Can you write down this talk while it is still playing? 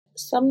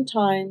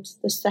Sometimes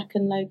the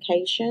second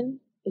location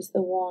is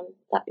the one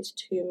that is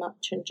too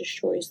much and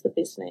destroys the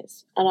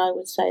business. And I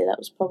would say that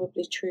was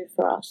probably true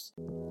for us.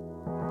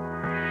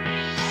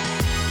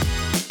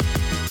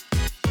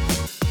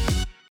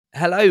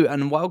 Hello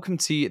and welcome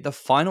to the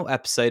final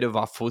episode of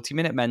our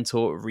 40-Minute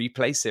Mentor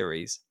replay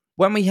series.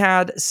 When we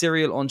had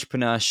serial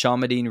entrepreneur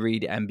Sharmadean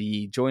Reid,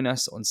 MBE, join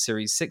us on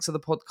series 6 of the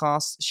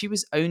podcast, she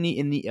was only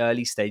in the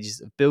early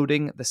stages of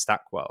building the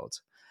Stack world.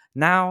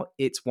 Now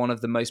it's one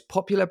of the most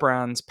popular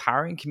brands,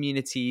 powering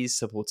communities,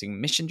 supporting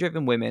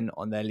mission-driven women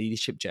on their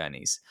leadership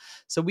journeys.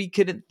 So we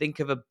couldn't think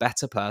of a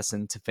better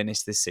person to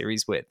finish this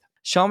series with.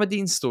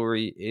 Sharmadean's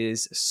story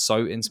is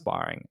so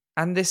inspiring,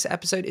 and this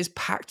episode is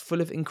packed full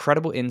of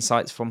incredible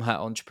insights from her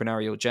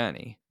entrepreneurial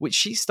journey, which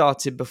she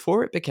started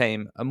before it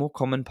became a more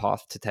common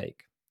path to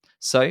take.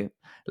 So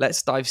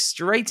let's dive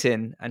straight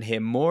in and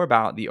hear more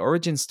about the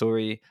origin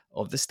story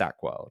of the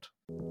Stack world.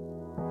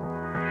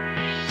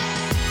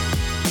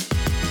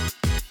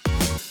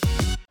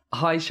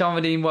 Hi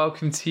Sharmadean,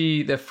 welcome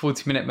to the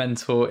 40-Minute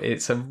Mentor.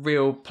 It's a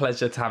real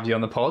pleasure to have you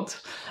on the pod.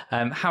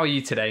 How are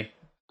you today?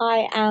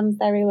 I am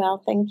very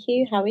well, thank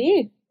you. How are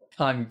you?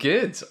 I'm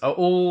good.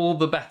 All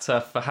the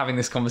better for having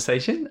this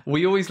conversation.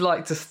 We always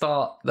like to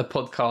start the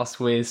podcast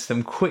with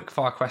some quick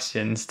fire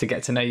questions to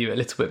get to know you a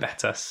little bit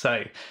better.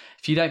 So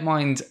if you don't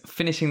mind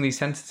finishing these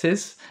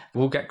sentences,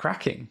 we'll get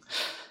cracking.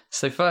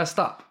 So first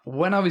up,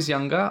 when I was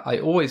younger, I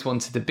always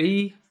wanted to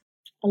be...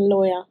 a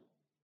lawyer.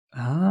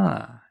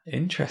 Ah,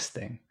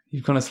 interesting.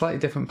 You've gone a slightly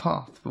different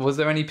path. Was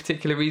there any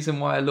particular reason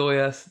why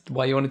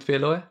you wanted to be a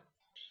lawyer?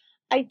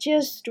 I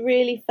just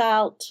really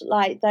felt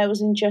like there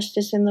was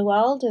injustice in the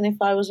world, and if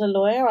I was a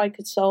lawyer, I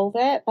could solve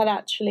it. But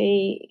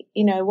actually,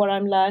 what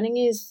I'm learning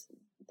is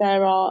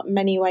there are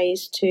many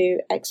ways to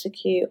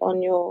execute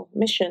on your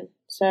mission.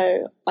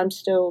 So I'm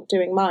still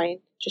doing mine,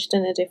 just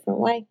in a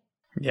different way.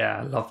 Yeah,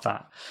 I love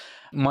that.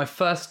 My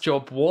first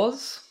job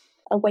was?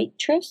 A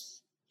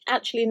waitress.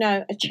 Actually,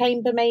 no, a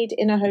chambermaid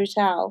in a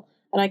hotel,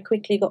 and I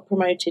quickly got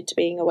promoted to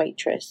being a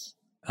waitress.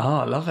 Oh,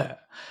 I love it.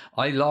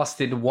 I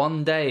lasted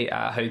one day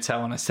at a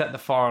hotel and I set the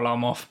fire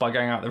alarm off by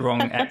going out the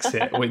wrong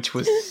exit, which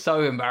was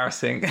so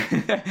embarrassing.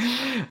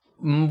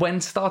 When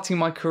starting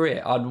my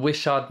career, I'd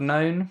wish I'd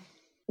known.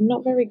 I'm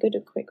not very good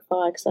at quick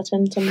fire because I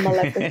tend to mull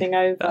everything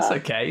over. That's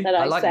okay.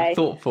 I like the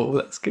thoughtful.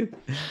 That's good.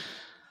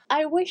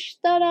 I wish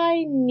that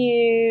I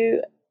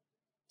knew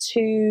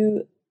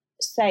to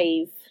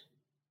save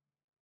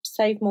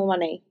more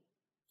money.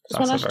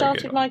 Because when I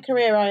started my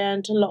career, I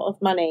earned a lot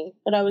of money,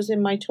 but I was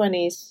in my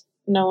 20s.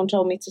 No one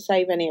told me to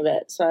save any of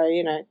it, so,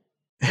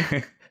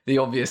 The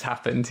obvious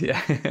happened,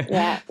 yeah.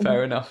 Yeah.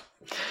 Fair enough.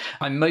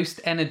 I'm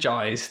most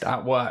energized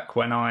at work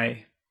when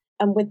I...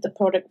 and with the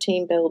product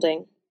team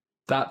building.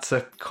 That's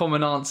a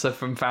common answer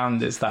from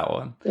founders, that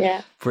one.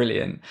 Yeah.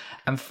 Brilliant.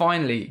 And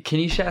finally, can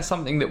you share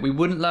something that we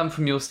wouldn't learn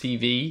from your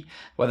CV,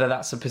 whether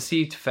that's a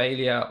perceived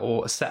failure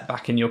or a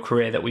setback in your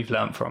career that we've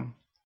learned from?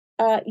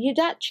 You'd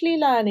actually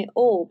learn it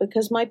all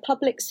because my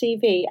public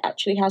CV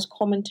actually has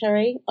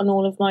commentary on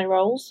all of my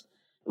roles.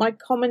 My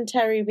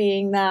commentary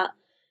being that,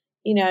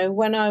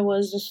 when I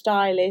was a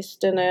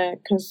stylist and a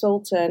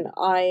consultant,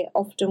 I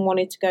often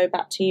wanted to go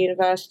back to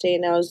university,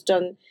 and I was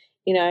done,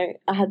 I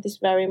had this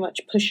very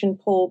much push and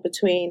pull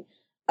between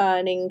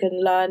earning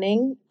and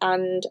learning,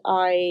 and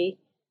I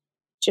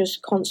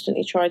just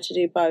constantly tried to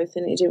do both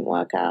and it didn't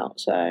work out.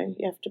 So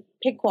you have to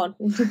pick one.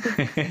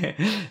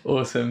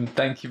 Awesome.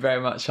 Thank you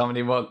very much,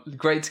 Sharmadean. Well,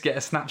 great to get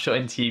a snapshot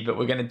into you, but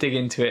we're going to dig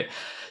into it,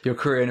 your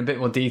career in a bit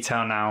more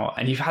detail now.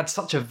 And you've had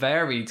such a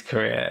varied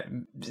career,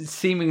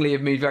 seemingly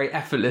have moved very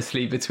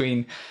effortlessly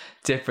between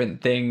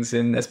different things,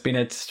 and there's been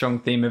a strong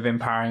theme of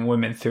empowering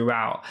women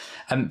throughout.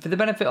 For the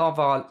benefit of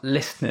our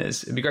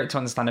listeners, it'd be great to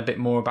understand a bit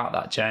more about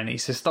that journey.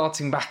 So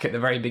starting back at the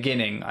very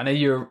beginning, I know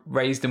you were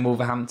raised in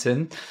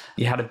Wolverhampton,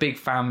 you had a big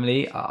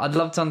family. I'd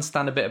love to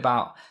understand a bit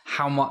about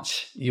how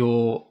much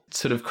your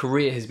sort of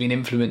career has been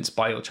influenced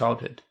by your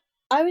childhood.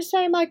 I would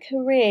say my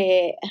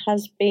career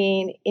has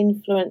been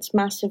influenced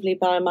massively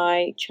by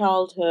my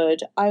childhood.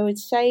 I would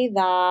say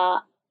that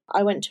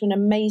I went to an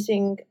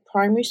amazing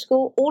primary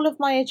school. All of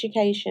my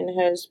education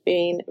has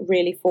been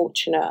really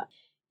fortunate.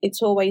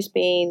 It's always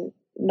been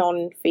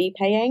non-fee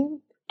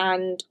paying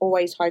and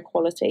always high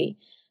quality.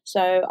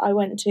 So I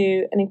went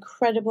to an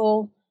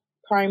incredible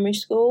primary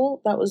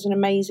school that was an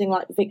amazing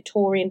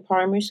Victorian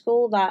primary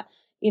school that,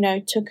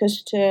 took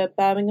us to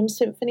Birmingham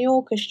Symphony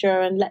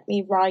Orchestra and let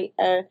me write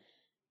a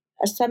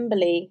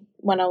assembly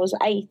when I was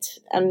 8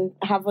 and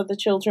have other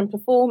children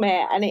perform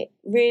it. And it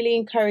really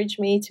encouraged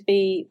me to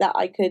be that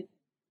I could,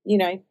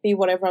 be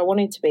whatever I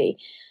wanted to be.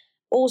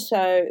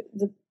 Also,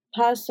 the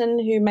person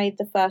who made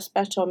the first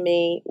bet on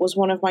me was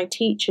one of my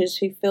teachers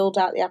who filled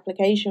out the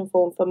application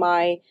form for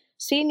my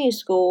senior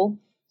school,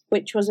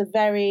 which was a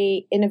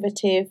very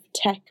innovative,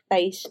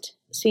 tech-based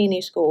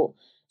senior school.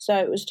 So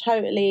it was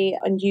totally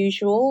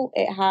unusual.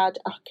 It had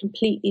a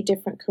completely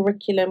different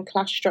curriculum,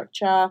 class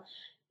structure.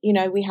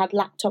 We had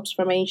laptops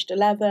from aged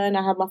 11.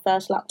 I had my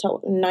first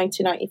laptop in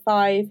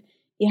 1995.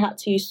 You had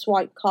to use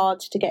swipe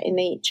cards to get in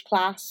each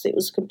class. It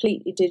was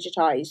completely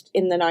digitized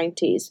in the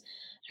 90s.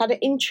 Had an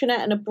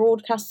intranet and a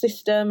broadcast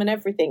system and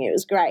everything. It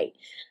was great.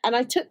 And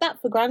I took that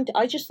for granted.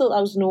 I just thought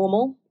that was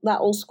normal,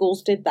 that all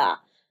schools did that.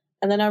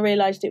 And then I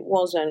realized it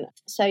wasn't.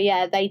 So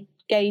yeah, they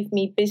gave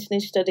me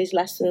business studies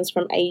lessons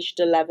from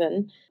aged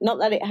 11. Not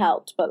that it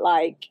helped, but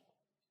like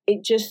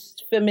it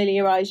just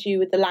familiarized you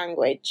with the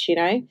language, you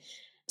know?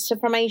 So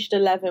from aged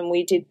 11,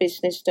 we did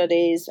business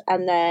studies,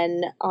 and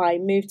then I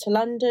moved to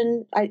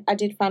London. I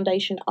did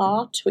foundation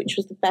art, which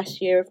was the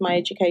best year of my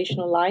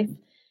educational life.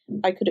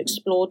 I could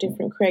explore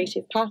different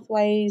creative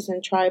pathways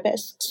and try a bit of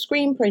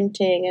screen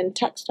printing and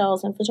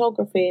textiles and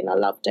photography, and I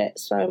loved it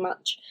so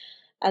much.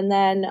 And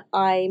then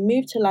I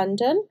moved to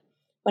London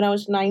when I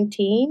was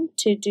 19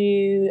 to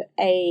do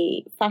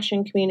a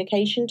fashion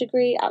communication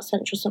degree at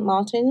Central St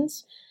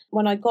Martin's.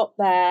 When I got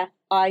there,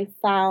 I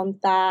found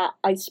that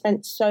I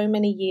spent so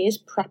many years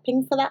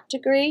prepping for that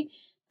degree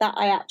that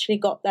I actually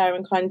got there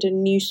and kind of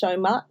knew so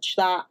much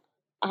that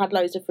I had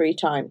loads of free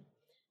time.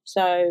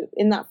 So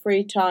in that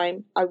free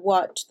time, I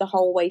worked the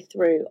whole way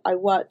through. I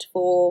worked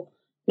for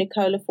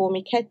Nicola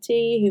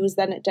Formichetti, who was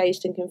then at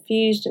Dazed and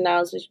Confused and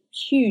now is a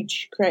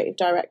huge creative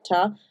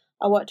director.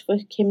 I worked for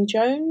Kim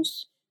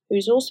Jones,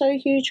 who's also a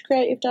huge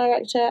creative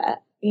director,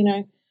 at,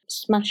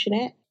 smashing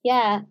it.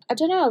 Yeah, I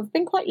don't know. I've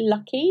been quite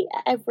lucky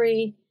at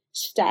every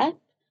step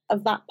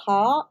of that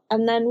part.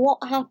 And then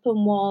what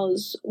happened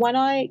was when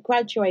I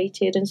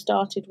graduated and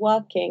started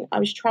working, I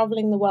was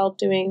traveling the world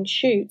doing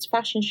shoots,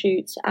 fashion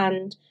shoots.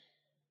 And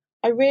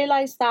I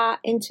realized that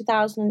in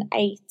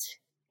 2008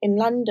 in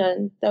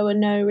London, there were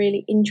no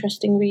really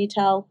interesting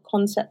retail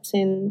concepts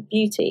in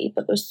beauty,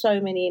 but there were so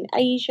many in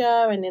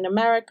Asia and in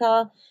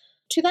America.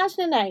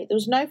 2008, there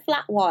was no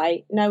flat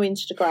white, no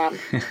Instagram.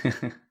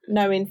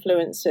 No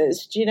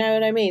influencers. Do you know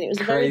what I mean? It was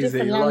a very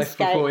different landscape.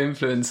 Life before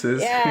influencers.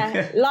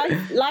 Yeah,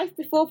 life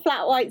before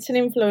flat whites and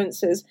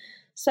influencers.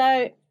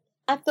 So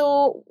I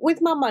thought, with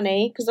my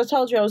money, because I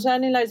told you I was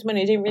earning loads of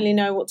money, I didn't really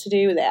know what to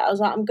do with it. I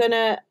was like, I'm going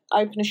to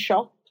open a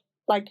shop,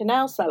 like a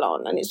nail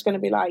salon, and it's going to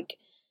be like,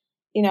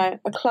 a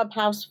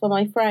clubhouse for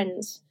my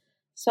friends.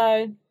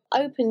 So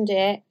I opened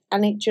it,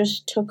 and it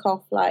just took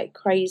off like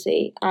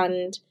crazy.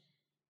 And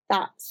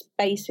that's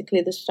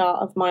basically the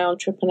start of my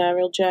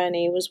entrepreneurial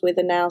journey, was with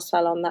a nail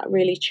salon that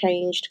really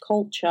changed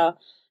culture,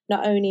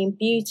 not only in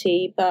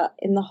beauty, but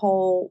in the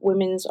whole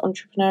women's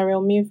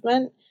entrepreneurial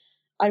movement.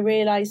 I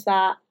realised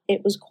that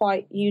it was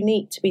quite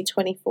unique to be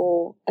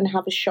 24 and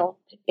have a shop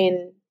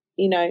in,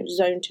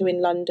 Zone 2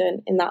 in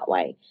London in that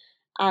way.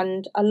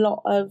 And a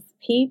lot of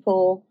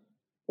people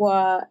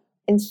were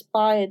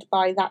inspired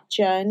by that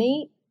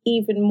journey,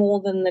 even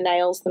more than the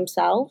nails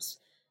themselves.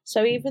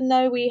 So even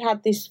though we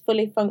had this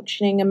fully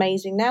functioning,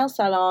 amazing nail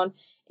salon,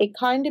 it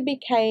kind of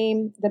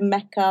became the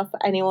mecca for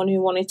anyone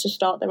who wanted to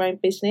start their own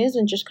business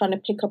and just kind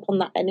of pick up on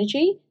that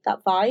energy,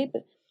 that vibe.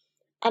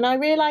 And I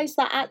realized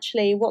that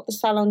actually what the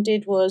salon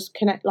did was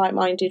connect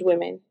like-minded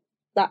women.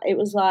 That it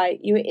was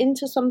like you were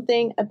into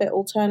something a bit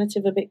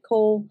alternative, a bit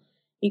cool.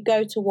 You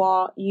go to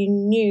what, you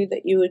knew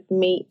that you would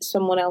meet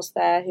someone else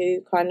there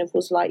who kind of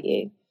was like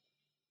you.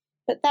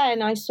 But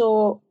then I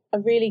saw a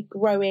really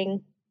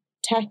growing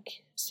tech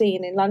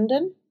scene in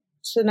London.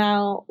 So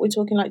now we're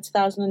talking like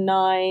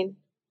 2009,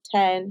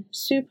 10,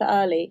 super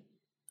early.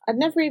 I'd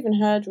never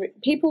even heard,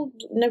 people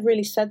never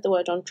really said the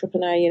word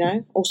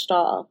entrepreneur, or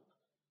startup.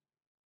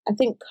 I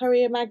think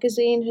Courier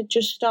magazine had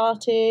just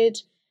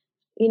started,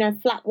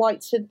 flat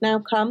whites had now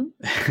come.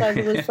 So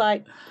there was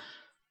like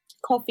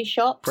coffee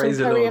shops and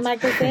Courier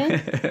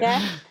magazine.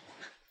 Yeah.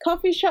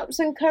 Coffee shops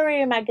and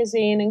Courier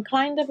magazine and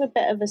kind of a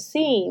bit of a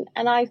scene.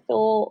 And I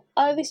thought,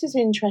 oh, this is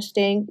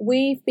interesting.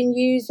 We've been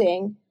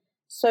using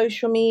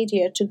social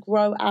media to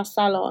grow our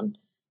salon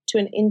to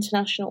an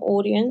international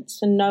audience,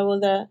 and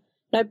no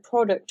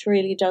product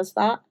really does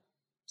that.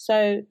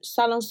 So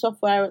salon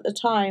software at the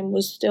time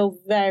was still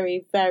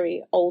very,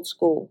 very old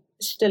school.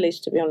 It still is,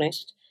 to be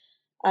honest.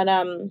 And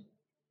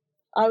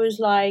I was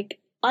like,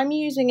 I'm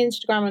using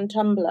Instagram and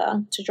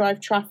Tumblr to drive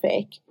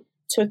traffic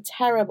to a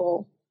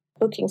terrible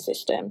booking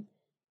system.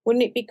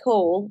 Wouldn't it be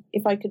cool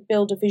if I could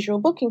build a visual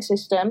booking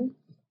system?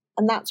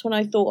 And that's when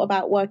I thought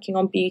about working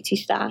on Beauty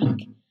Stack.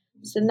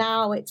 So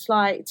now it's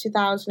like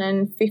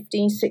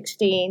 2015,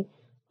 16.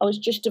 I was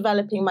just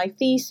developing my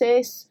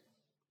thesis,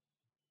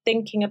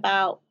 thinking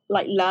about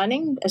like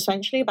learning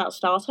essentially about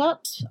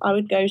startups. I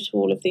would go to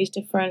all of these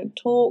different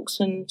talks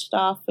and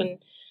stuff and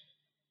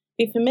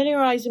be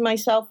familiarizing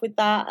myself with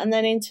that. And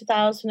then in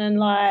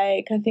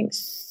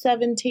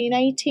 17,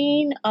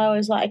 18, I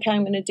was like, okay,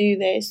 I'm going to do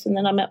this. And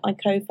then I met my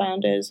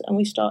co-founders and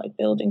we started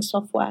building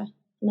software.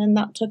 And then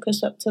that took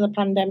us up to the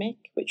pandemic,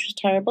 which was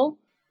terrible.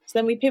 So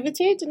then we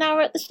pivoted and now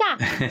we're at the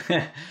Stack.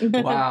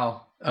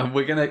 Wow.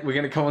 We're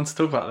gonna come on to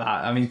talk about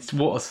that. I mean,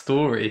 what a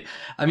story.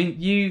 I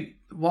mean,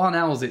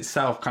 Warnell's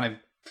itself kind of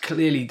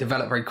clearly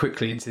developed very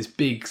quickly into this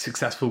big,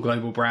 successful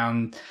global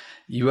brand.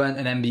 You earned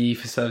an MBE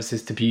for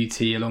services to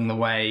beauty along the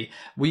way.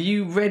 Were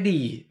you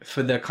ready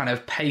for the kind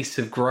of pace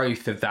of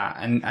growth of that?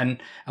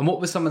 And what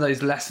were some of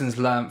those lessons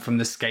learned from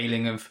the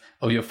scaling of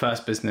your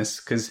first business?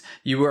 Because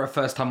you were a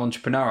first-time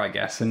entrepreneur, I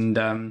guess, and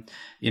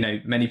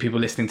many people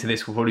listening to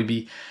this will probably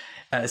be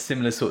at a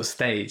similar sort of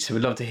stage. So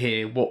we'd love to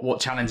hear what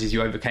challenges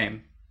you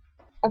overcame.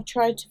 I've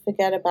tried to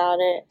forget about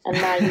it, and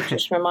now you've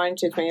just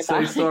reminded me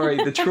about it. So sorry,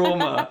 the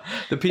trauma,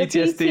 the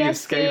PTSD of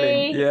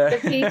scaling. Yeah. The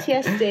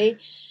PTSD.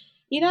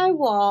 You know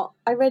what?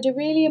 I read a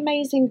really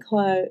amazing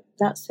quote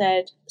that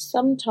said,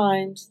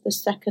 sometimes the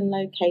second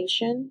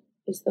location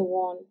is the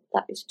one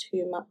that is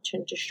too much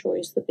and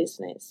destroys the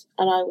business.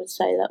 And I would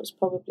say that was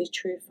probably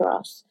true for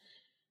us.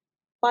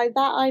 By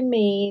that I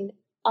mean,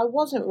 I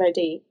wasn't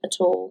ready at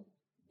all,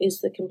 is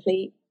the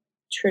complete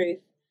truth.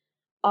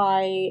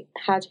 I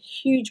had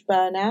huge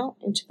burnout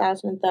in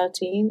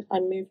 2013. I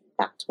moved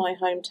back to my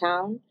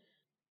hometown.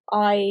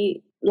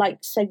 I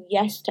said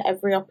yes to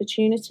every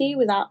opportunity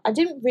I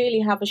didn't really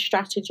have a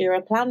strategy or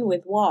a plan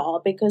with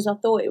WAR, because I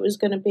thought it was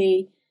going to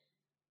be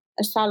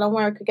a salon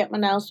where I could get my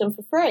nails done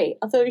for free.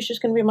 I thought it was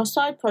just going to be my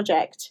side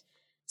project.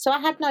 So I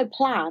had no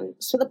plan.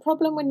 So the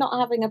problem with not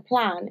having a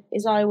plan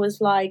is I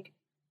was like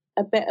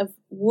a bit of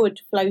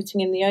wood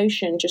floating in the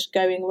ocean, just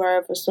going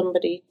wherever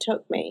somebody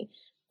took me.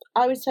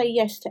 I would say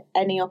yes to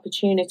any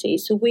opportunity.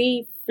 So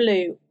we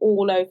flew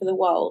all over the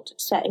world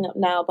setting up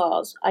nail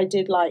bars. I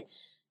did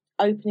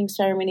opening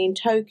ceremony in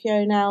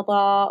Tokyo nail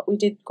bar. We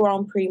did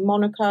Grand Prix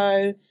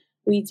Monaco.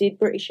 We did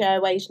British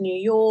Airways New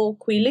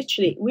York. We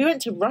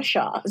went to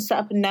Russia and set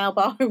up a nail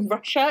bar in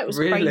Russia. It was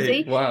really?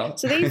 Crazy. Wow.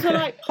 So these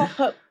were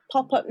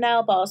pop-up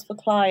nail bars for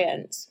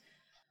clients.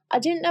 I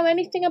didn't know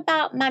anything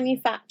about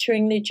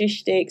manufacturing,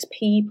 logistics,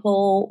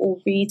 people, or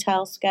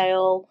retail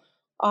scale.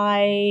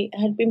 I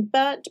had been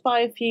burnt by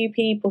a few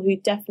people who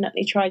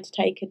definitely tried to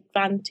take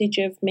advantage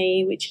of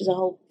me, which is a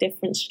whole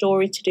different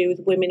story to do with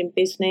women in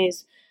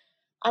business.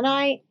 And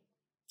I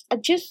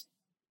just,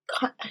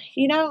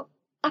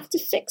 after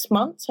 6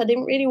 months, I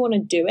didn't really want to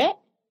do it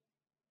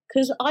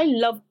because I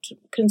loved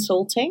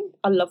consulting.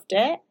 I loved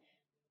it.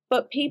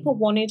 But people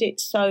wanted it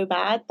so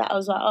bad that I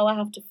was like, I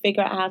have to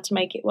figure out how to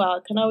make it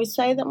work. And I would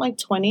say that my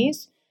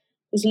 20s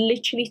was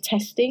literally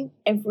testing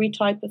every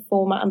type of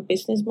format and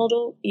business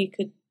model you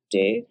could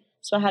do.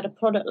 So I had a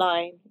product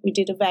line. We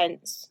did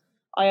events.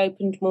 I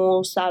opened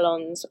more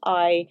salons.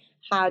 I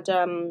had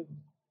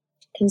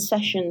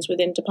concessions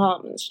within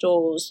department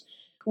stores.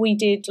 We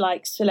did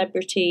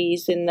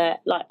celebrities in the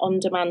on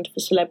demand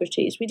for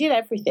celebrities. We did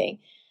everything.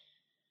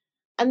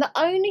 And the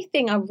only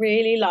thing I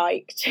really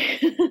liked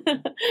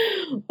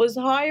was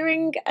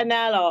hiring a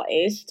nail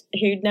artist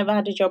who'd never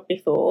had a job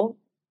before,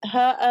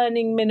 her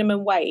earning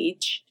minimum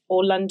wage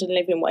or London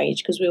living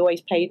wage, because we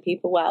always paid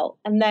people well,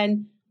 and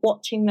then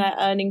watching their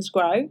earnings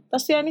grow.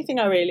 That's the only thing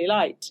I really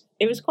liked.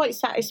 It was quite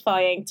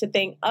satisfying to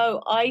think,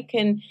 I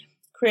can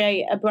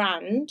create a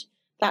brand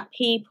that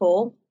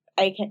people,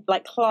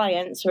 like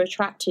clients, are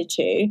attracted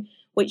to,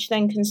 which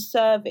then can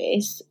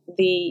service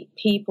the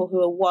people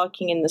who are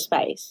working in the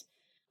space.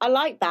 I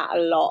liked that a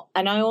lot.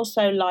 And I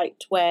also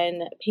liked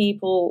when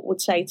people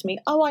would say to me,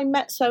 I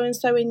met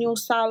so-and-so in your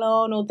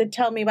salon, or they'd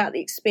tell me about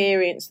the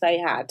experience they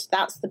had.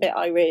 That's the bit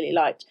I really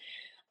liked.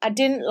 I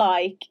didn't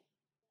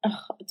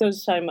there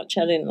was so much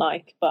I didn't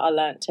like, but I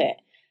learnt it.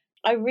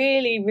 I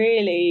really,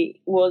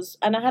 really was,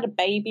 and I had a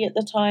baby at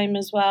the time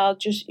as well,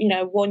 just,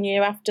 1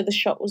 year after the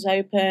shop was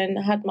open.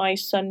 I had my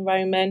son,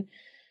 Roman.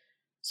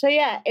 So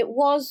yeah, it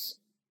was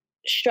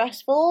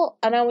stressful.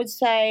 And I would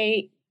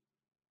say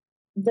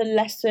the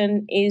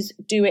lesson is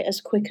do it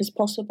as quick as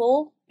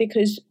possible,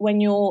 because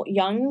when you're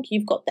young,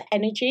 you've got the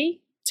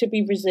energy to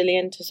be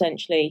resilient,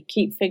 essentially,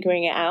 keep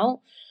figuring it out.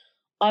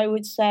 I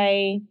would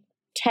say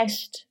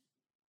test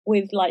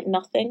with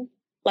nothing,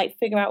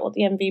 figure out what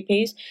the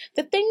MVP is.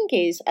 The thing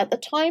is, at the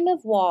time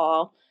of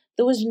WAR,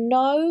 there was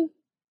no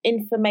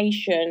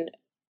information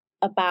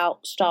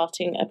about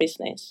starting a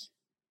business.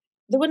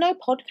 There were no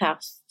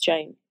podcasts,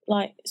 Jane.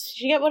 Do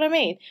you get what I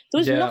mean? There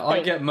was nothing.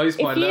 I get most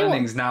of my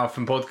learnings now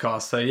from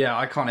podcasts. So yeah,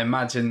 I can't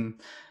imagine.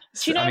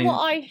 Do you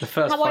know the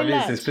first 5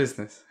 years of this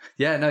business?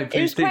 Yeah, no,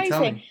 please do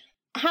tell me.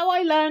 How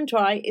I learned,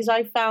 is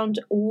I found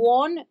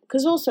one,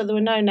 because also there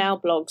were no nail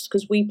blogs,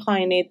 because we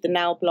pioneered the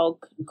nail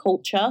blog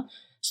culture.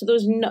 So there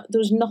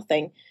was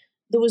nothing.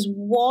 There was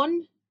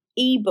one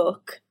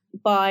ebook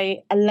by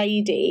a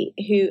lady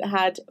who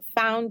had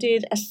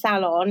founded a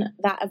salon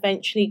that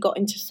eventually got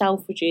into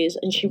Selfridges,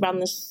 and she ran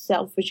the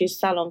Selfridges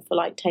salon for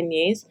 10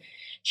 years.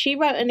 She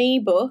wrote an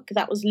ebook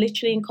that was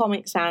literally in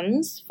Comic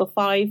Sans for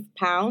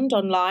 £5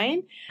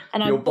 online,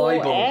 and I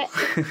bought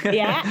it.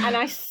 Yeah, and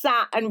I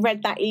sat and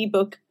read that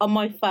ebook on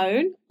my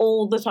phone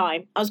all the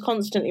time. I was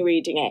constantly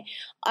reading it.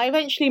 I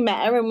eventually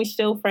met her, and we're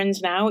still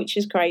friends now, which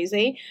is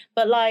crazy.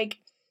 But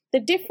the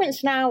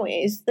difference now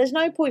is there's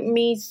no point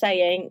me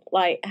saying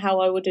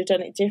how I would have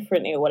done it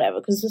differently or whatever,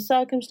 because the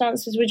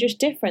circumstances were just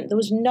different. There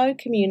was no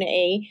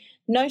community,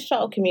 no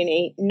startup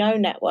community, no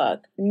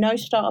network, no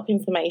startup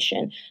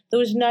information. There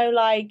was no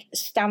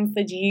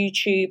Stanford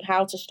YouTube,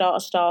 how to start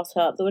a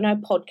startup. There were no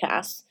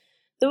podcasts.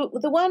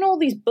 there weren't all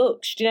these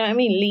books, do you know what I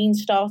mean? Lean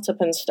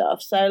startup and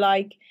stuff. So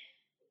like,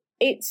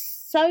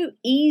 it's so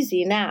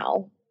easy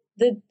now.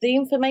 The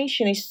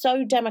information is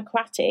so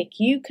democratic.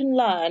 You can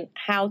learn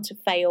how to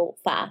fail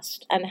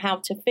fast and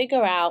how to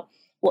figure out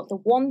what the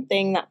one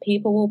thing that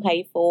people will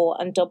pay for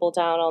and double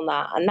down on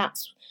that. And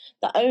that's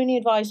the only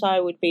advice I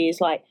would be is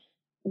like,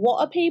 what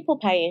are people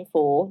paying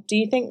for? Do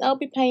you think they'll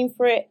be paying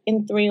for it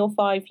in 3 or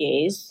 5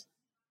 years?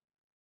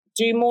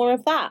 Do more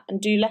of that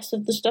and do less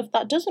of the stuff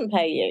that doesn't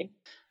pay you.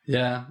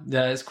 Yeah,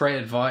 it's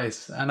great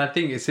advice. And I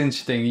think it's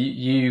interesting.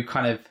 You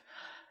kind of,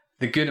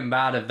 the good and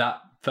bad of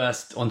that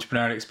first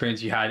entrepreneurial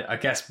experience you had, I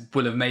guess,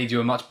 will have made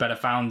you a much better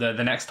founder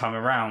the next time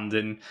around.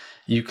 And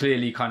you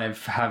clearly kind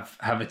of have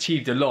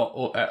achieved a lot,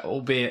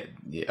 albeit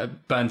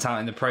burnt out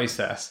in the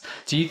process.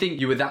 Do you think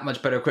you were that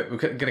much better equipped? We're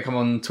going to come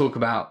on and talk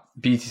about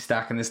Beauty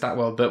Stack and the Stack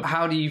world, but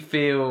how do you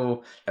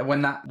feel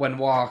when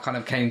WAH kind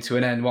of came to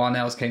an end, WAH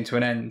Nails came to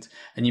an end,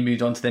 and you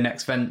moved on to the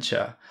next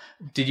venture?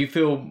 Did you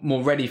feel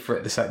more ready for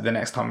it the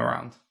next time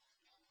around?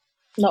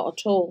 Not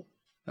at all.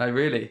 Oh,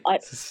 really?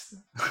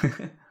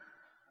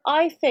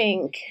 I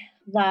think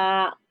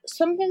that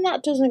something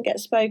that doesn't get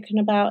spoken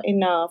about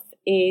enough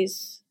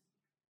is,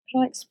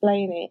 can I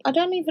explain it? I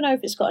don't even know if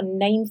it's got a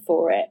name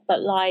for it,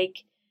 but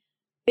like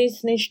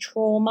business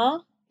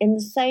trauma, in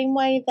the same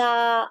way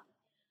that,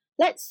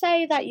 let's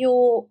say that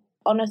you're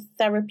on a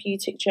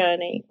therapeutic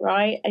journey,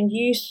 right? And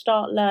you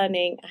start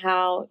learning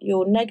how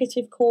your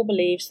negative core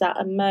beliefs that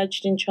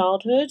emerged in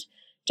childhood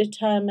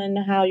determine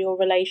how your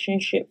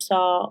relationships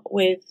are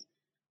with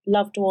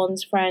loved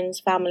ones, friends,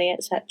 family,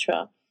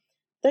 etc.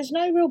 There's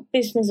no real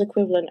business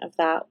equivalent of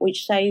that,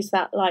 which says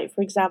that, like,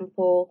 for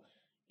example,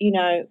 you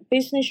know,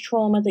 business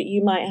trauma that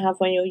you might have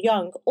when you're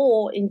young,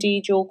 or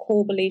indeed your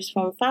core beliefs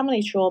from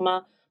family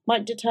trauma,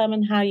 might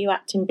determine how you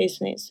act in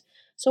business.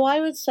 So I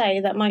would say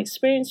that my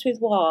experience with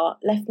WAH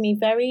left me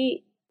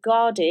very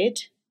guarded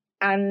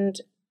and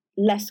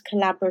less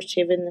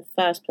collaborative in the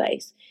first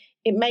place.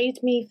 It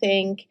made me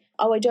think,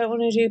 oh, I don't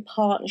want to do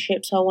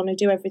partnerships, I want to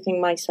do everything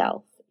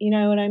myself. You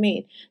know what I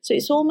mean? So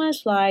it's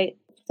almost like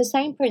the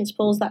same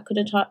principles that could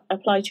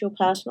apply to your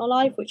personal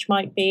life, which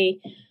might be,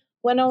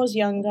 when I was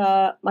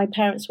younger, my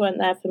parents weren't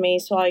there for me,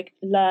 so I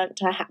learned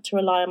I had to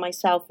rely on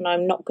myself, and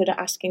I'm not good at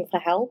asking for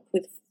help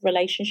with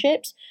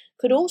relationships.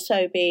 Could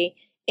also be,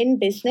 in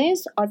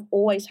business, I've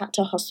always had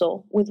to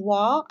hustle. With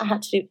WAH, I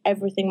had to do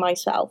everything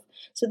myself.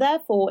 So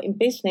therefore, in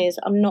business,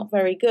 I'm not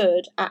very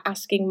good at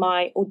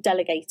or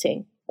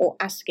delegating, or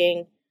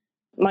asking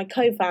my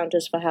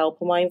co-founders for help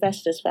or my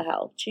investors for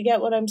help. Do you get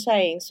what I'm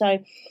saying?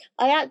 So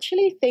I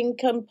actually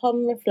think,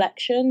 upon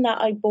reflection, that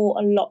I brought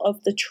a lot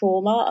of the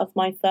trauma of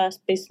my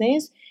first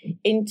business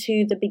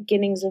into the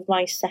beginnings of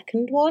my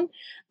second one.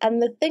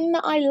 And the thing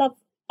that I love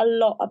a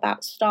lot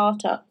about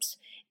startups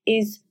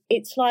is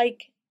it's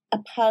like a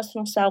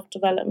personal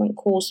self-development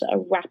course at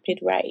a rapid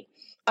rate.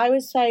 I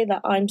would say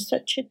that I'm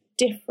such a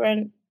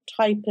different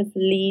type of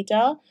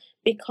leader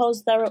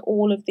because there are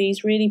all of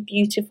these really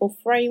beautiful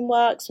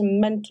frameworks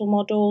and mental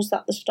models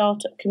that the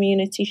startup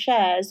community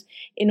shares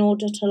in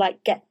order to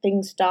like get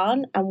things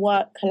done and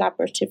work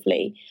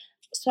collaboratively.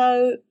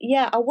 So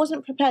yeah, I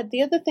wasn't prepared.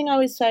 The other thing I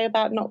would say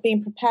about not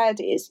being prepared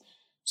is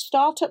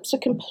startups are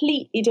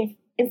completely different.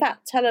 In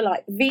fact, tell a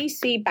lie,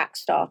 VC-backed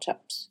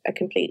startups are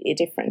completely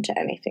different to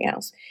anything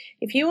else.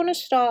 If you want to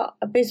start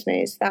a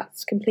business,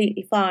 that's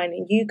completely fine.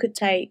 And you could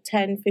take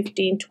 10,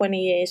 15, 20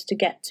 years to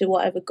get to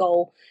whatever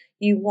goal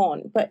you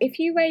want. But if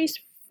you raise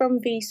from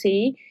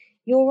VC,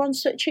 you're on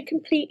such a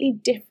completely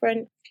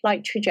different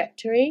like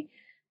trajectory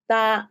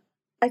that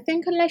I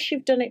think unless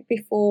you've done it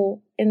before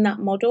in that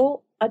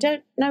model, I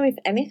don't know if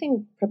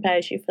anything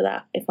prepares you for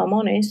that, if I'm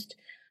honest.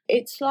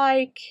 It's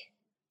like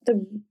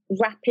the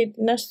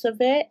rapidness of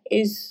it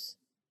is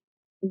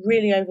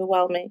really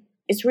overwhelming.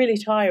 It's really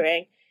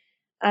tiring.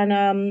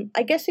 And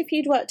I guess if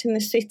you'd worked in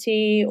the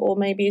city or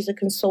maybe as a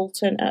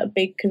consultant at a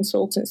big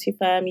consultancy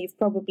firm, you've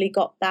probably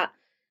got that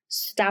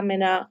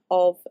stamina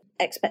of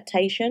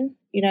expectation,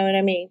 you know what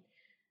I mean?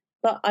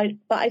 But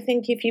I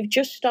think if you've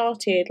just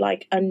started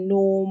like a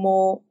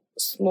normal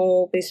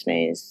small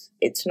business,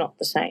 it's not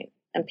the same,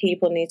 and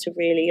people need to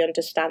really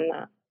understand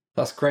that.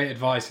 That's great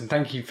advice, and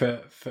thank you for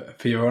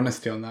your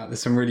honesty on that.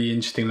 There's some really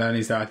interesting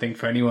learnings there, I think,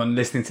 for anyone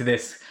listening to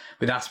this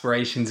with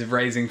aspirations of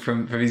raising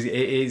from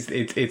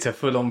it's a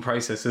full-on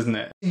process, isn't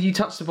it? You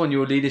touched upon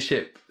your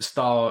leadership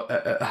style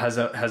has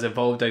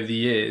evolved over the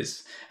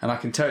years, and I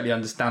can totally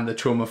understand the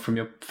trauma from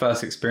your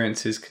first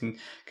experiences can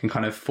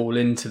kind of fall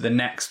into the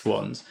next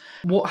ones.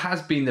 What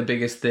has been the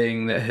biggest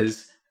thing that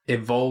has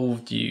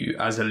evolved you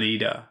as a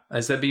leader?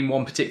 Has there been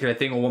one particular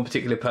thing or one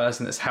particular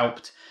person that's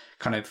helped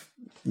kind of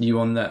you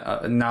on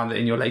the now that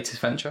in your latest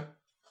venture?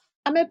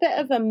 I'm a bit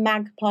of a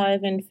magpie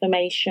of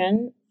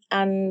information,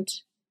 and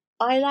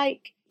I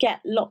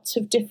get lots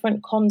of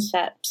different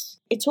concepts.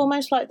 It's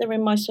almost like they're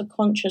in my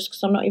subconscious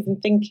because I'm not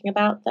even thinking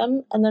about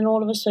them, and then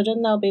all of a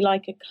sudden there'll be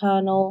like a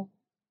kernel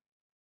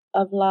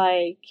of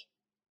a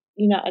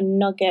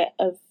nugget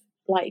of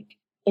like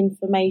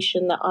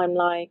information that I'm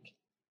like,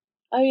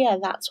 oh yeah,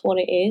 that's what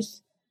it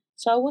is.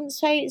 So I wouldn't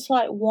say it's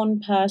like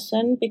one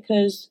person,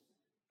 because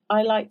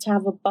I like to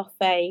have a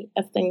buffet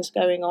of things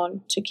going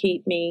on to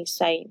keep me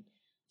sane.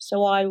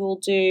 So I will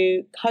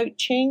do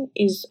coaching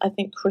is, I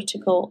think,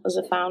 critical as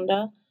a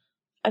founder.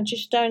 I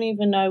just don't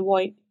even know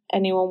why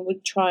anyone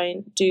would try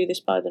and do this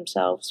by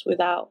themselves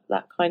without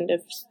that kind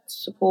of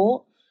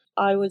support.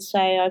 I would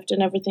say I've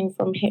done everything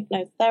from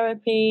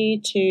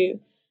hypnotherapy to,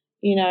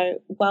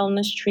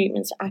 wellness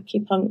treatments,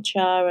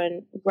 acupuncture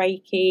and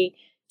Reiki,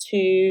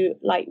 to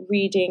like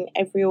reading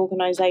every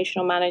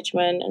organizational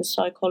management and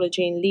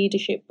psychology and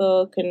leadership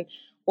book and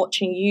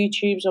watching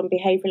YouTubes on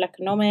behavioral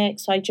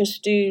economics. I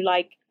just do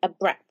like a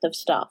breadth of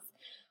stuff.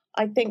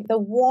 I think the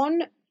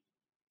one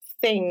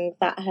thing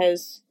that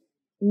has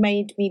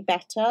made me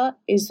better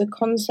is the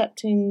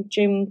concept in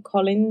Jim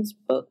Collins'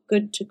 book,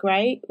 Good to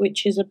Great,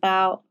 which is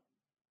about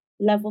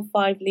level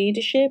 5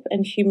 leadership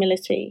and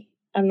humility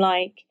and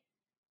like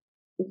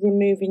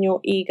removing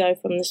your ego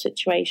from the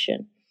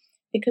situation.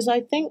 Because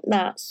I think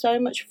that so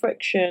much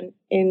friction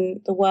in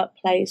the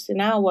workplace,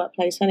 in our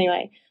workplace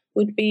anyway,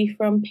 would be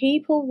from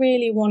people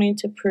really wanting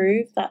to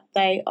prove that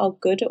they are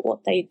good at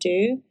what they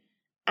do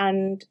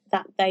and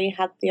that they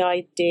had the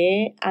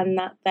idea and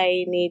that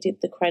they needed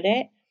the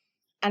credit.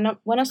 And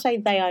when I say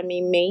they, I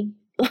mean me.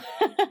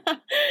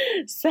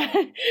 So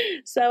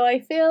I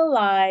feel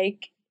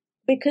like,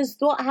 because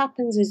what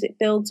happens is it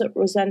builds up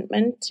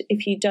resentment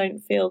if you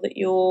don't feel that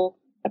you're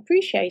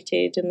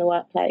appreciated in the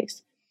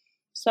workplace.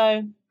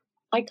 So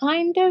I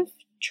kind of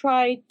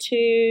try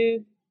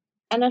to,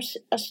 and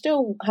I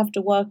still have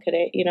to work at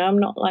it, I'm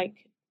not like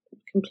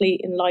complete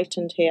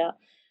enlightened here.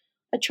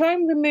 I try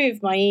and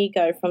remove my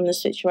ego from the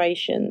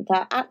situation,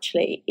 that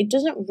actually it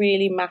doesn't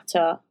really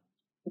matter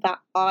that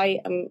I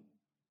am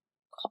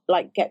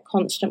like get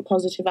constant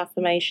positive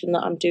affirmation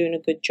that I'm doing a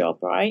good job,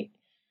 right?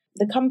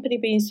 The company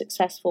being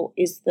successful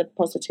is the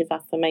positive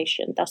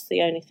affirmation. That's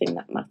the only thing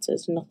that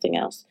matters, nothing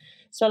else.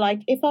 So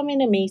like if I'm in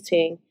a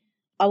meeting,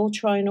 I will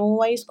try and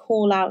always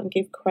call out and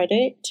give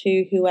credit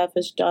to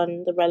whoever's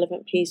done the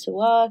relevant piece of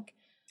work.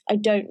 I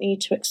don't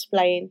need to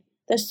explain.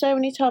 There's so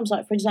many times,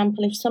 like for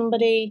example, if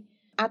somebody,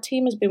 our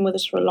team has been with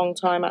us for a long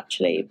time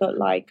actually, but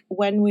like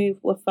when we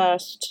were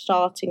first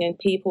starting and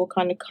people were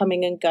kind of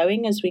coming and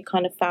going as we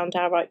kind of found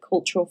our right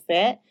cultural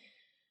fit,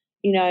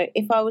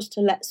 if I was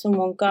to let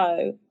someone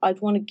go, I'd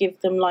want to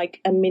give them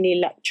like a mini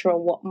lecture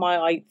on what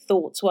my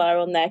thoughts were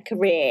on their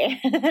career.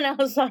 And I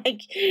was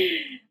like,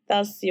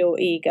 that's your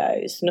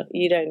ego.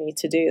 You don't need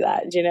to do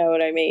that. Do you know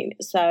what I mean?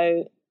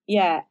 So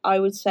yeah, I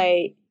would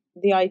say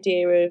the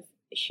idea of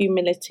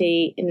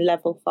humility in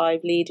level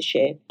 5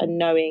 leadership and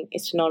knowing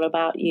it's not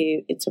about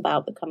you, it's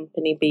about the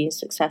company being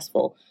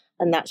successful,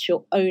 and that's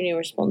your only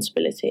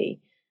responsibility,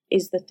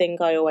 is the thing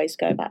I always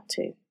go back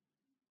to.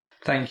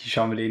 Thank you,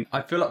 Sharmadean.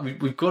 I feel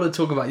like we've got to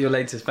talk about your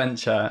latest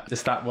venture, the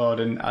Stat World,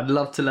 and I'd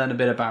love to learn a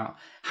bit about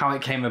how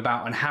it came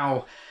about and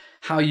how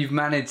you've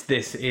managed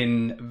this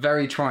in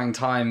very trying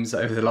times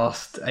over the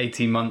last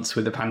 18 months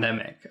with the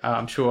pandemic.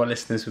 I'm sure our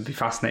listeners would be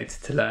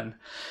fascinated to learn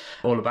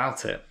all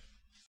about it.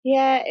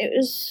 Yeah, it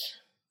was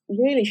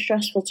really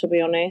stressful, to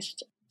be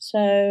honest.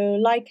 So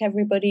like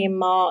everybody in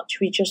March,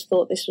 we just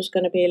thought this was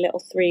going to be a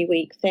little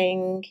 3-week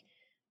thing.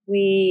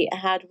 We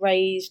had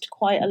raised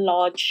quite a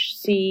large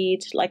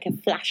seed, like a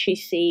flashy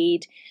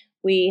seed.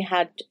 We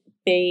had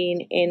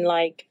been in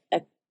like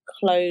a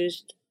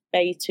closed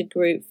beta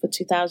group for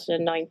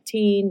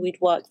 2019. We'd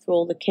worked through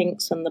all the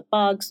kinks and the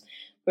bugs.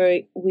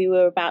 We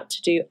were about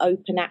to do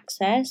open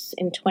access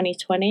in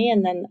 2020,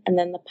 and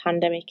then the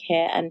pandemic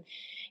hit. And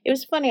it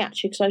was funny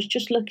actually, because I was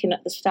just looking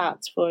at the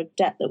stats for a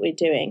debt that we're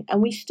doing,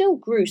 and we still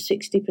grew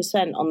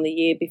 60% on the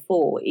year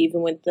before,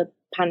 even with the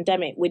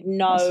pandemic. With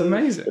no, that's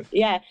amazing.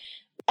 Yeah.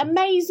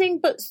 Amazing,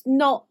 but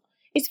not.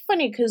 It's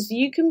funny because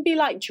you can be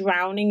like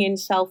drowning in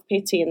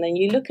self-pity, and then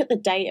you look at the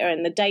data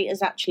and the data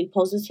is actually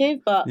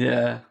positive, but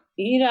yeah,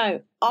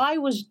 I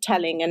was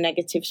telling a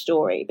negative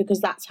story because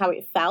that's how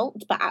it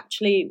felt, but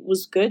actually it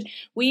was good.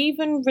 We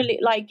even really,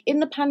 like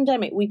in the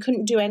pandemic, we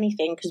couldn't do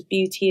anything because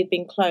beauty had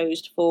been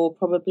closed for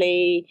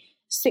probably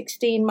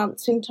 16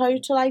 months in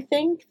total, I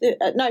think.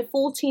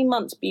 14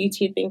 months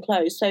beauty had been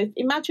closed. So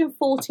imagine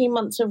 14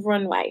 months of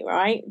runway,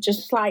 right?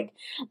 Just like,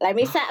 let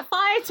me set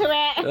fire to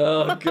it.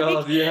 Oh,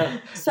 God, yeah.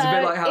 It's a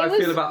bit like how I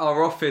feel about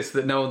our office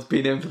that no one's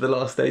been in for the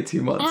last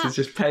 18 months. It's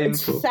just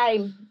painful.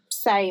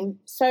 Same.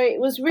 So it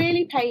was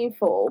really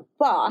painful.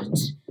 But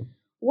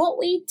what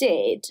we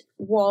did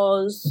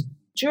was,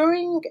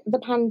 during the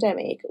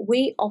pandemic,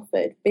 we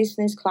offered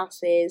business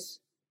classes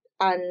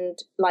and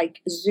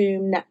like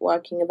Zoom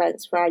networking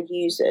events for our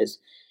users.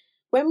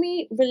 When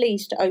we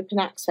released open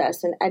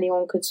access and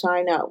anyone could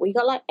sign up, we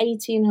got like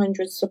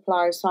 1,800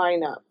 supplier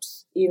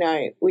signups,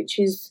 which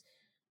is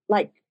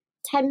like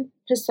 10%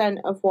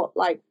 of what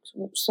like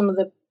some of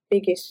the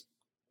biggest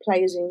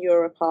players in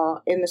Europe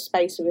are in the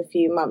space of a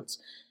few months.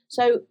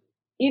 So,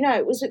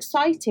 it was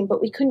exciting,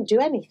 but we couldn't do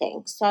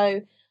anything.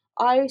 So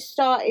I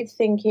started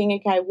thinking,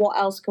 okay, what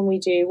else can we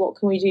do? What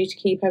can we do to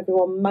keep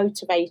everyone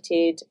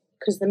motivated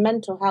because the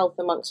mental health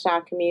amongst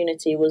our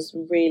community was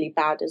really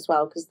bad as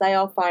well, because they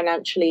are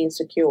financially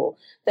insecure.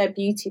 They're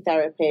beauty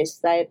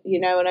therapists. You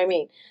know what I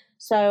mean?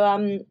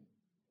 So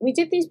we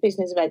did these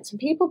business events and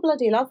people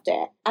bloody loved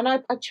it. And I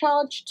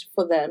charged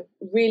for them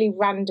really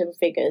random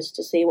figures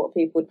to see what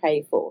people would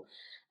pay for.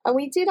 And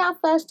we did our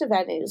first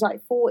event. It was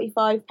like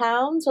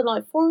 £45 and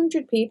like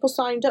 400 people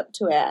signed up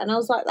to it. And I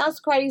was like, that's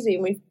crazy.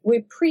 And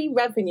we're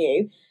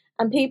pre-revenue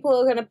and people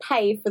are going to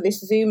pay for this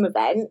Zoom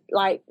event.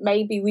 Like,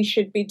 maybe we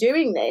should be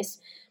doing this.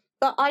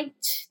 But I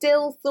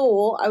still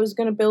thought I was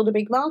going to build a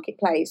big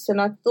marketplace. And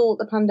I thought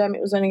the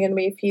pandemic was only going to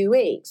be a few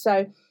weeks.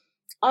 So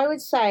I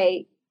would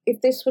say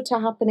if this were to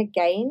happen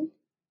again,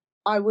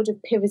 I would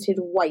have pivoted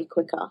way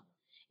quicker.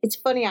 It's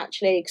funny,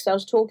 actually, because I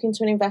was talking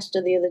to an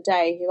investor the other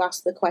day who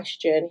asked the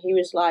question. He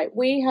was like,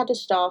 we had a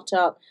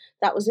startup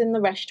that was in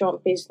the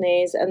restaurant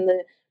business and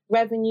the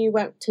revenue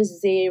went to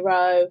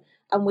zero.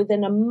 And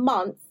within a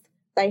month,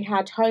 they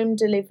had home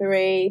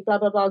delivery, blah,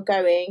 blah, blah,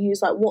 going. He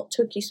was like, what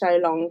took you so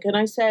long? And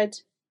I said,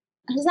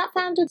 has that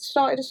founder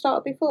started a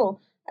startup before?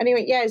 And he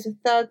went, yeah, he's a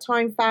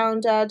third-time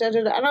founder, da,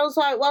 da, da. And I was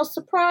like, well,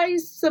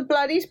 surprise, the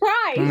bloody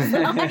surprise.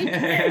 Like, you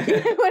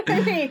know what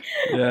I mean?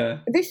 Yeah.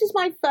 This is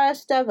my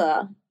first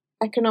ever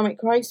economic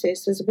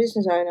crisis as a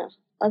business owner.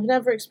 I've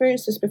never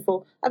experienced this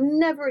before. I've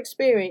never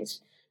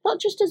experienced,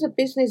 not just as a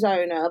business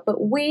owner,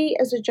 but we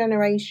as a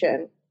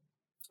generation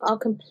are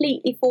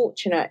completely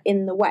fortunate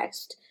in the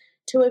West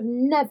to have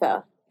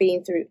never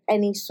been through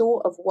any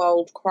sort of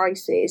world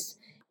crisis.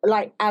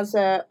 Like, as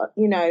a,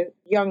 you know,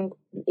 young,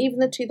 even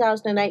the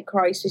 2008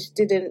 crisis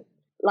didn't,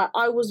 like,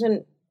 I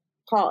wasn't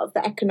part of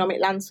the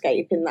economic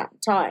landscape in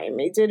that time.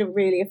 It didn't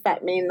really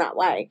affect me in that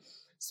way.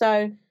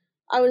 So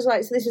I was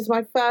like, so this is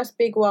my first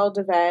big world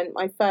event,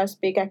 my first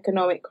big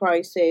economic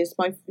crisis,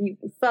 my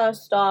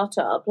first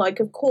startup. Like,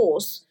 of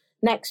course,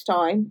 next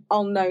time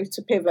I'll know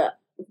to pivot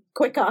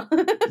quicker.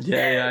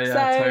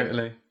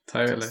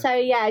 Totally. So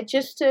yeah,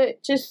 just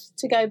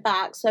to go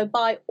back. So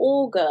by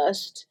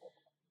August,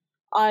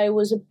 I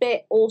was a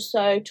bit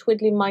also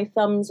twiddling my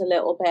thumbs a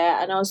little bit,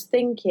 and I was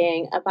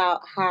thinking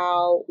about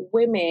how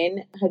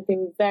women had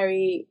been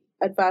very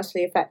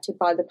adversely affected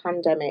by the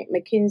pandemic.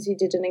 McKinsey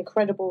did an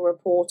incredible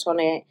report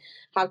on it,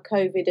 how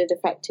COVID had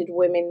affected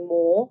women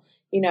more.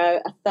 You know,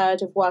 a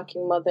third of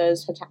working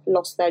mothers had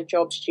lost their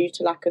jobs due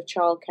to lack of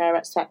childcare,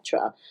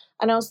 etc.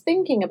 And I was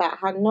thinking about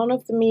how none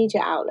of the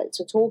media outlets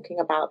are talking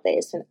about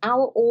this, and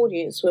our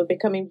audience were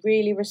becoming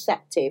really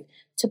receptive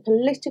to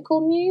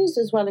political news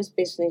as well as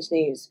business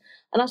news.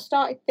 And I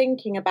started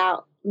thinking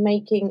about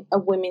making a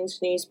women's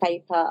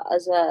newspaper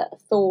as a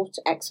thought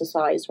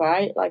exercise,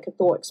 right? Like a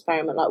thought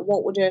experiment. Like,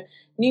 what would a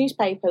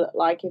newspaper look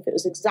like if it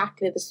was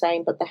exactly the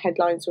same, but the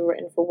headlines were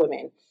written for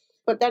women?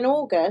 But then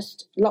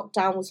August,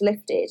 lockdown was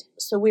lifted.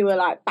 So we were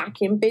like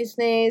back in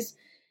business,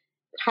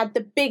 had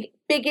the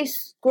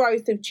biggest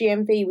growth of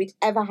GMV we'd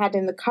ever had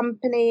in the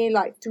company,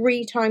 like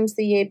 3 times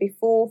the year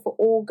before for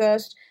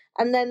August.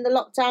 And then the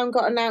lockdown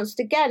got announced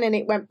again and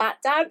it went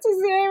back down to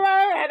 0.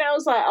 And I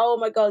was like, oh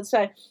my God.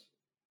 So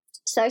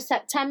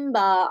September,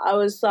 I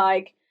was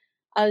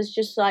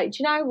just like, do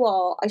you know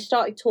what? I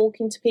started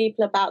talking to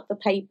people about the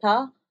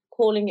paper,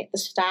 calling it the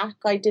stack.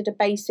 I did a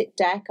basic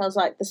deck. I was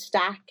like, the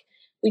stack.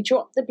 We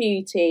drop the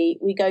beauty.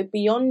 We go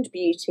beyond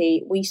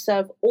beauty. We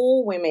serve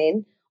all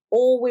women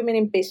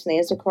in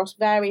business across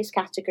various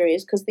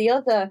categories. Because the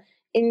other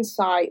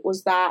insight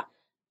was that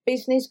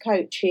business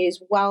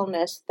coaches,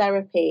 wellness,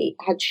 therapy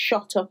had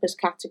shot up as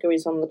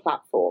categories on the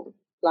platform,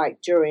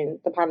 like during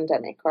the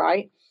pandemic,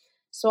 right?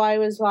 So I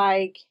was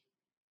like,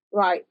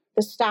 right,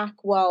 the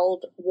stack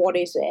world, what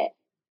is it?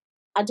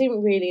 I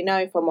didn't really know,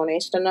 if I'm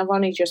honest, and I've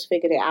only just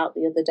figured it out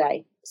the other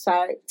day.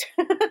 So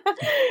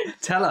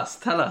tell our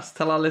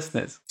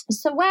listeners.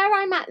 So where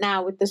I'm at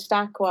now with the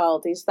stack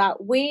world is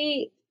that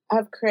we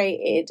have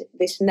created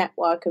this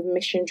network of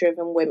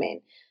mission-driven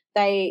women.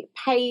 They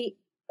pay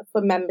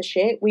for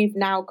membership. We've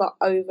now got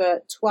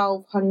over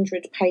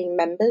 1,200 paying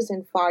members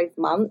in 5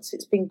 months.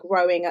 It's been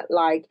growing at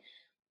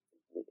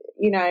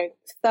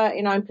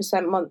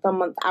 39%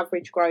 month-on-month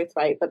average growth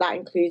rate, but that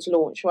includes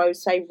launch. So I would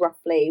say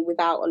roughly,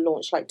 without a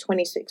launch, like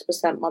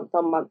 26%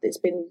 month-on-month. It's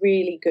been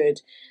really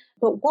good.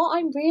 But what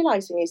I'm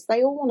realizing is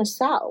they all want to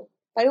sell.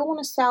 They all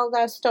want to sell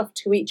their stuff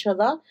to each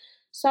other.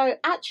 So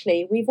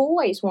actually, we've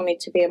always wanted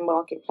to be a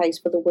marketplace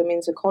for the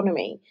women's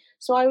economy.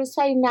 So I would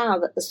say now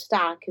that the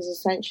Stack is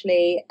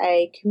essentially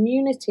a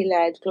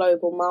community-led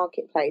global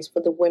marketplace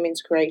for the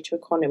women's creator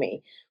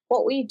economy.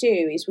 What we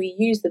do is we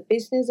use the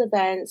business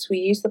events, we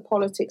use the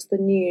politics, the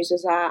news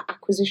as our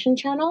acquisition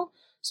channel.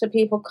 So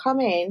people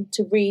come in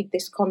to read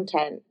this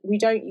content. We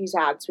don't use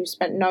ads. We've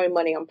spent no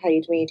money on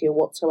paid media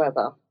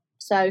whatsoever.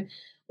 So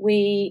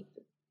we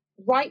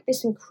write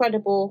this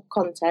incredible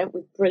content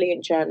with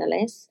brilliant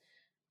journalists.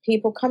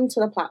 People come to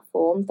the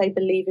platform. They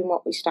believe in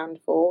what we stand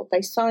for.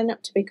 They sign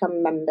up to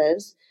become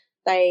members.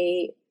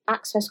 They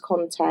access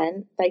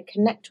content. They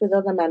connect with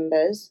other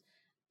members.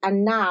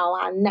 And now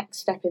our next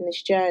step in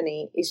this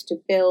journey is to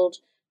build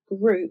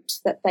groups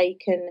that they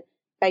can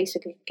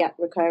basically get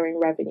recurring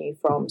revenue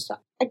from. So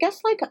I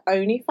guess like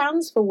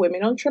OnlyFans for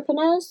women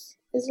entrepreneurs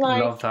is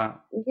like, Love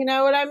that. you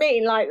know what I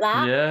mean? Like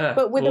that. Yeah,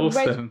 but with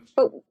awesome.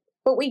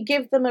 but we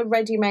give them a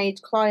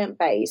ready-made client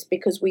base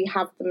because we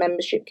have the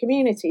membership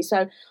community.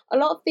 So a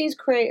lot of these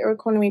creator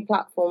economy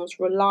platforms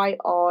rely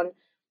on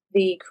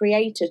the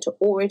creator to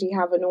already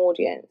have an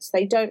audience.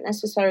 They don't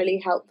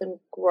necessarily help them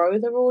grow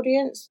their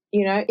audience.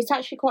 You know, it's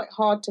actually quite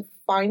hard to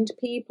find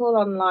people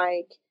on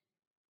like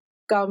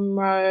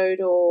Gumroad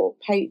or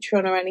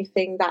Patreon or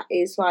anything that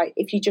is like,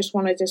 if you just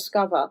want to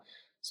discover.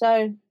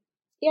 So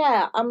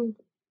yeah, I'm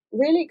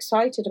really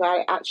excited about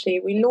it actually.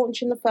 We're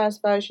launching the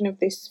first version of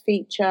this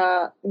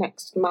feature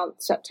next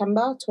month,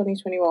 September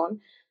 2021.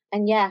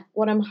 And yeah,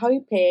 what I'm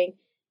hoping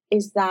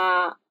is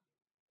that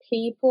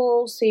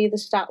people see the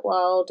stat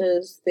world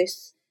as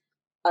this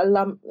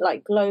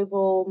like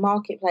global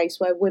marketplace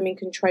where women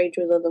can trade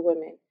with other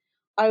women.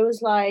 I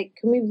was like,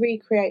 can we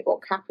recreate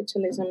what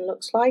capitalism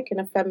looks like in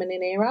a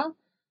feminine era?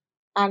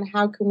 And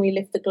how can we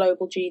lift the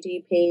global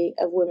GDP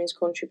of women's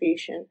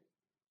contribution,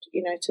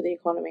 you know, to the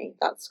economy?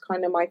 That's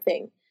kind of my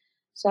thing.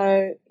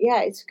 So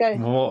yeah, it's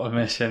going. What a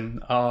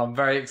mission! Oh, I'm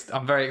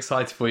very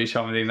excited for you,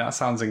 Sharmadean. That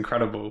sounds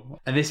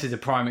incredible. And this is a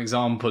prime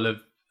example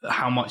of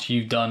how much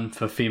you've done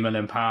for female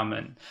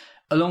empowerment.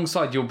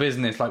 Alongside your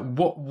business, like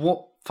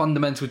what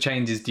fundamental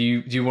changes do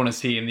you want to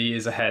see in the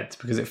years ahead?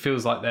 Because it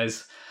feels like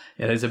there's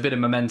a bit of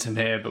momentum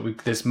here, but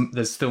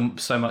there's still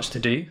so much to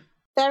do.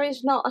 There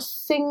is not a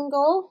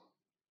single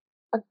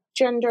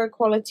gender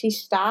equality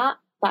stat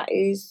that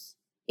is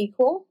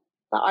equal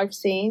that I've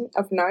seen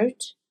of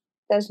note.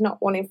 There's not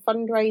one in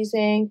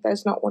fundraising.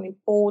 There's not one in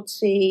board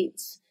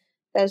seats.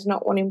 There's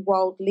not one in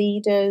world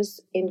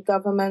leaders, in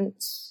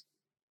governments.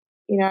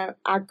 You know,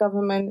 our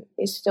government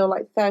is still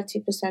like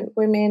 30%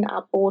 women.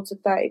 Our boards are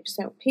 30%.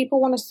 People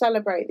want to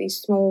celebrate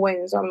these small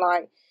wins. I'm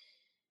like,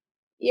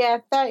 yeah,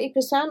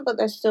 30%, but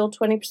there's still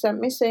 20%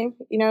 missing.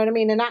 You know what I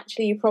mean? And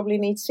actually, you probably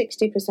need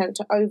 60%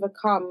 to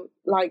overcome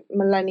like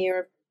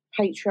millennia of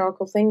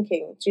patriarchal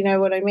thinking. Do you know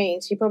what I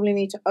mean? So you probably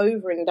need to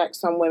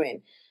over-index on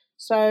women.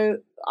 So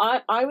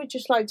I would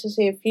just like to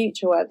see a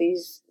future where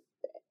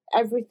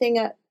everything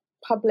at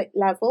public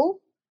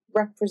level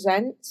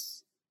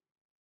represents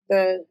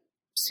the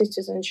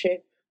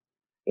citizenship,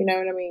 you know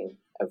what I mean,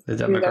 of The who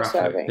they're demographic.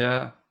 serving.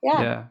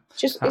 Yeah.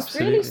 Just absolutely. It's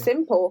really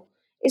simple.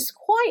 It's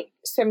quite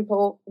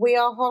simple. We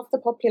are half the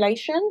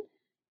population.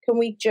 Can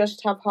we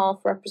just have half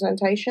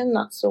representation?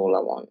 That's all I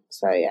want.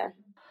 So yeah.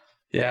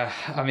 Yeah,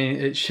 I mean,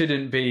 it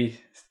shouldn't be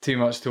too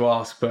much to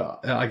ask,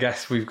 but I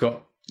guess we've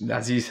got,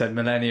 as you said,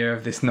 millennia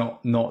of this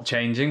not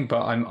changing,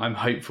 but I'm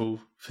hopeful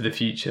for the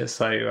future.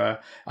 So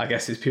I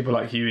guess it's people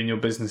like you and your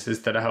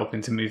businesses that are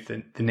helping to move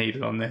the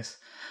needle on this.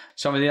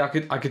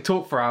 Sharmadean, I could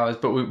talk for hours,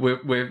 but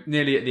we're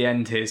nearly at the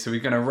end here, so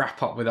we're going to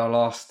wrap up with our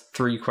last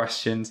 3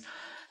 questions.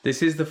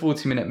 This is the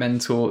 40-minute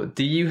mentor.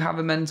 Do you have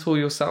a mentor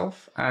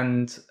yourself?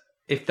 And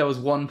if there was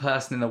one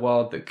person in the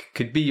world that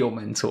could be your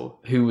mentor,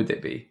 who would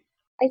it be?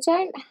 I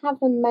don't have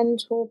a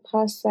mentor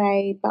per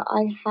se, but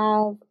I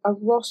have a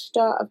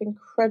roster of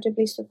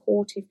incredibly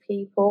supportive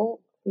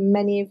people,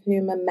 many of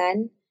whom are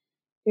men,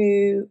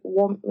 who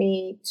want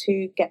me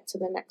to get to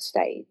the next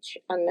stage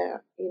and,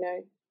 you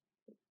know,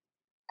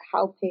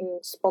 helping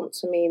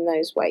sponsor me in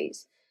those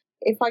ways.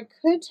 If I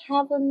could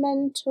have a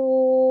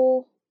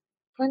mentor,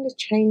 kind of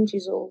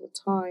changes all the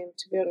time,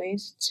 to be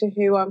honest, to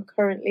who I'm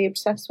currently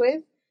obsessed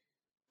with.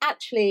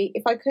 Actually,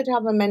 if I could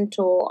have a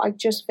mentor, I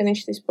just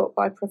finished this book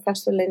by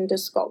Professor Linda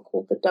Scott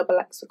called The Double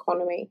X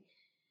Economy.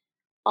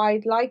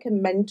 I'd like a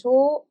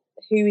mentor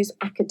who is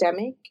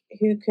academic,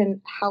 who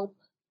can help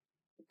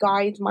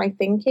guide my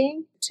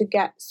thinking to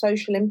get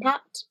social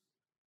impact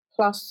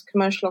plus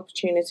commercial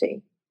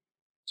opportunity.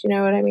 Do you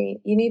know what I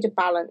mean? You need a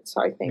balance,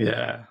 I think.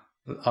 Yeah,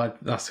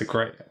 that's a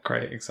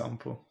great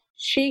example.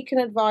 She can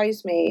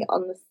advise me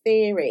on the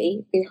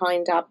theory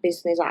behind our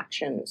business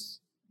actions.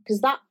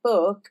 Because that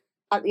book,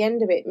 at the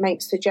end of it,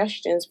 makes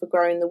suggestions for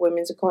growing the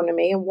women's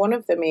economy. And one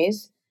of them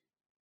is,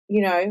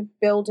 you know,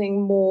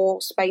 building more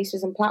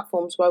spaces and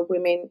platforms where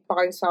women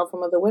buy and sell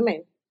from other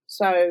women.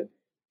 So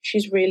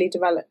she's really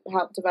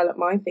helped develop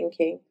my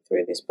thinking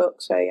through this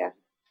book. So, yeah.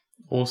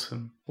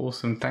 Awesome.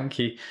 Thank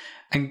you.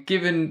 And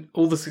given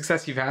all the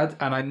success you've had,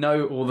 and I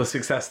know all the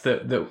success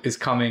that is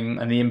coming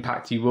and the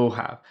impact you will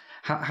have,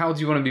 how do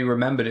you want to be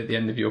remembered at the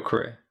end of your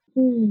career?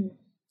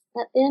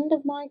 At the end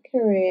of my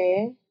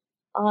career,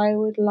 I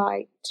would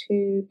like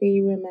to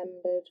be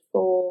remembered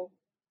for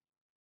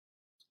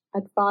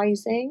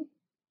advising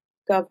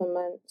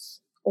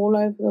governments all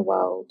over the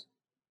world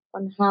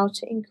on how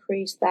to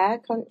increase their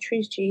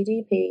country's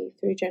GDP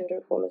through gender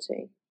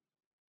equality.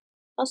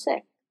 That's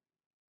it.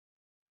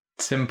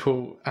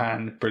 Simple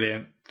and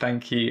brilliant.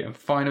 Thank you. And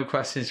final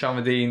question,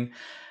 Sharmadean.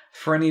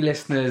 For any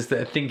listeners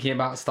that are thinking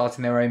about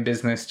starting their own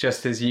business,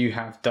 just as you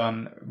have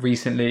done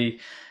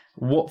recently,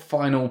 what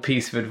final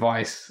piece of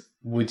advice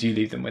would you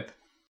leave them with?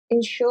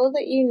 Ensure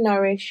that you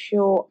nourish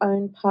your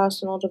own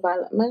personal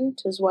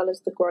development as well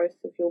as the growth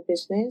of your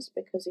business,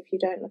 because if you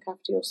don't look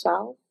after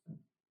yourself,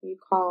 you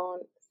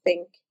can't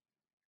think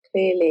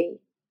clearly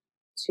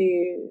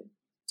to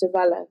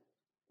develop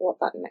what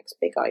that next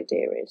big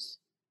idea is.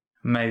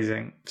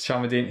 Amazing.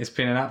 Sharmadean, it's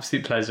been an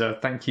absolute pleasure.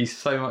 Thank you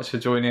so much for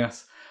joining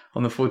us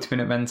on the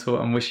 40-Minute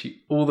Mentor, and wish you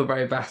all the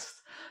very best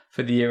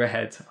for the year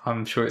ahead.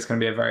 I'm sure it's going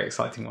to be a very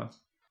exciting one.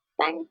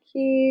 Thank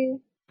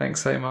you.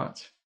 Thanks so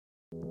much.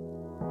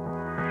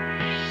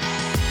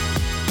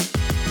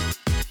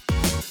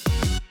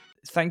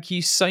 Thank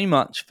you so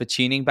much for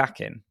tuning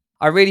back in.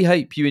 I really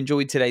hope you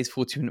enjoyed today's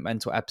 40-Minute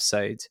Mentor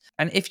episode.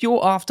 And if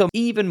you're after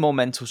even more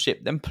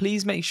mentorship, then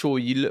please make sure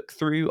you look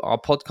through our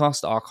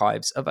podcast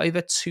archives of over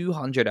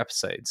 200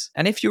 episodes.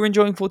 And if you're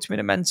enjoying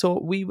 40-Minute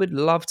Mentor, we would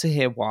love to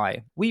hear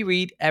why. We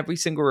read every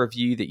single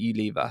review that you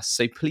leave us,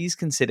 so please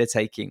consider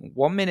taking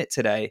 1 minute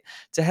today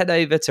to head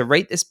over to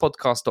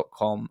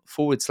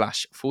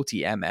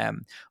ratethispodcast.com/40mm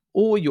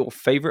or your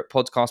favorite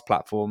podcast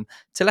platform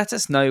to let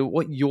us know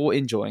what you're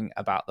enjoying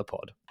about the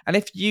pod. And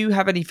if you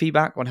have any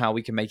feedback on how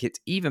we can make it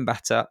even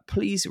better,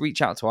 please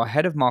reach out to our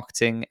head of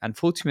marketing and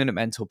 40-Minute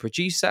Mentor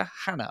producer,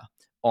 Hannah,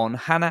 on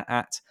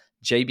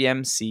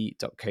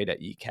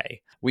hannah@jbmc.co.uk.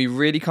 We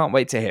really can't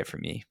wait to hear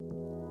from you.